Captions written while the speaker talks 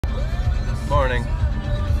Morning.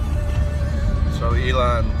 So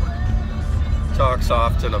Elon talks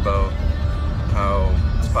often about how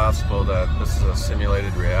it's possible that this is a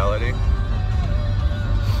simulated reality.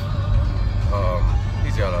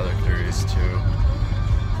 He's got other theories too.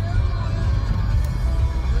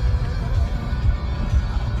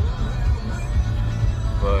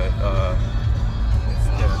 But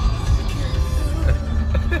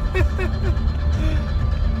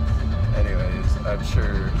anyways, I'm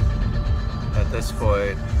sure at this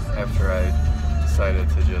point, after I decided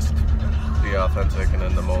to just be authentic and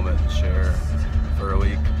in the moment and share for a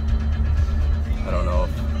week, I don't know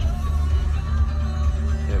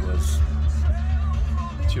if it was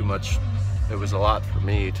too much. It was a lot for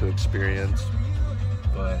me to experience,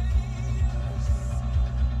 but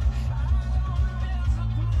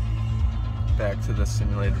back to the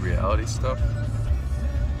simulated reality stuff.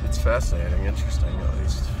 It's fascinating, interesting at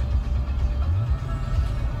least.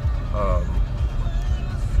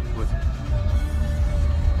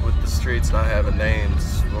 With the streets not having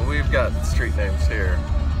names, well, we've got street names here,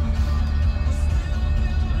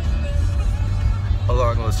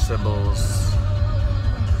 along with symbols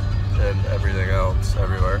and everything else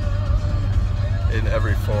everywhere, in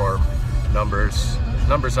every form. Numbers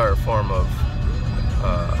are a form of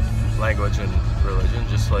language and religion,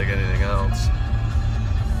 just like anything else,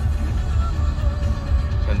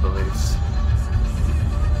 and beliefs.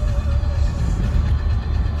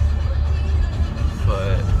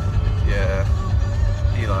 But yeah,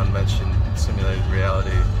 Elon mentioned simulated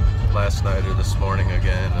reality last night or this morning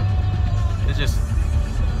again, and it just,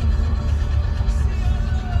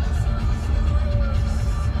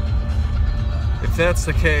 if that's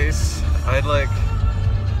the case, I'd like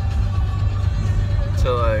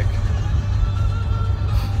to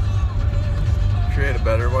create a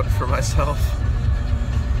better one for myself.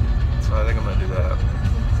 So I think I'm gonna do that.